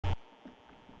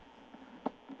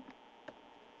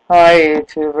Hi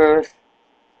YouTubers,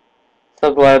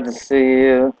 so glad to see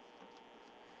you.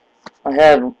 I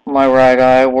had my right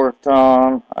eye worked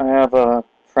on. I have a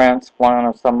transplant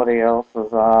of somebody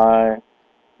else's eye.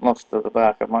 Most of the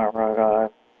back of my right eye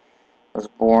was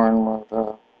born with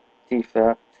a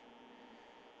defect.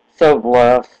 So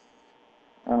blessed,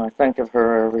 and I think of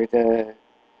her every day.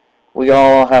 We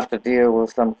all have to deal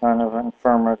with some kind of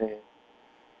infirmity,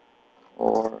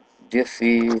 or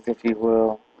disease if you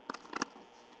will,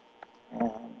 and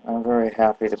I'm very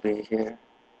happy to be here.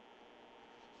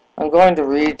 I'm going to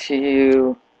read to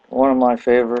you one of my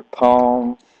favorite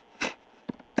poems,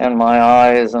 and my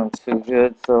eye isn't too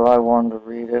good, so I wanted to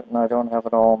read it, and I don't have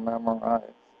it all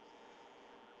memorized.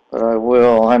 But I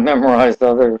will. I memorized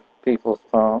other people's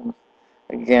poems.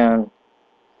 Again,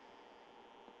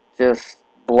 just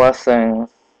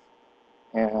blessings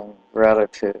and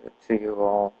gratitude to you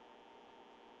all.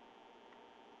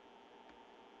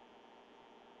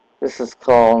 This is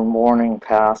called Morning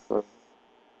Passes.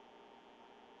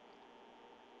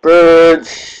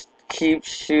 Birds keep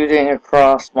shooting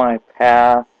across my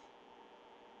path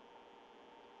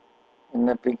in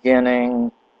the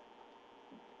beginning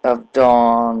of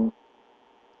dawn,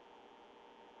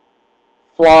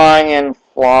 flying in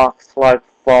flocks like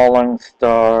falling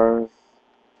stars,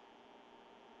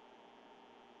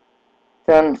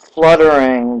 then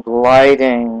fluttering,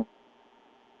 gliding,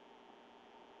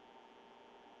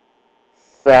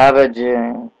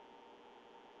 savaging,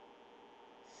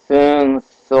 soon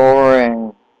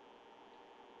soaring,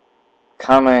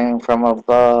 coming from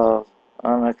above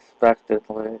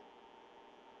unexpectedly.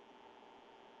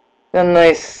 Then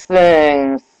they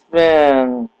sing,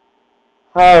 spin,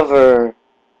 hover,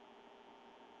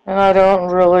 and I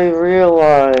don't really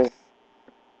realize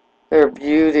their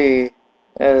beauty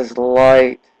as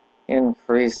light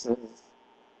increases.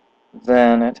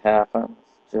 Then it happens,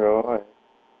 joy.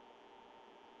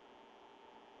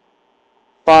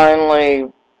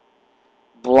 Finally,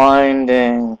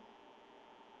 blinding,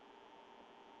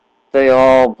 they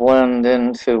all blend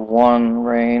into one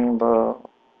rainbow,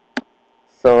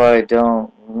 so I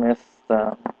don't miss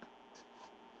them.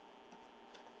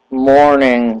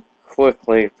 Morning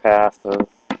quickly passes.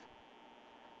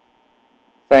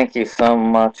 Thank you so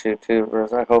much,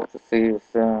 YouTubers. I hope to see you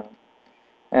soon.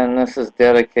 And this is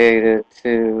dedicated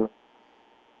to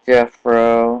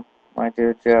Jeffro, my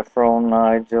dear Jeffro,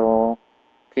 Nigel,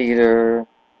 Peter,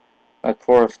 of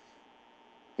course,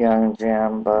 young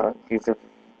Jamba. He's a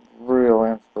real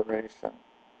inspiration.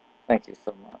 Thank you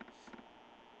so much.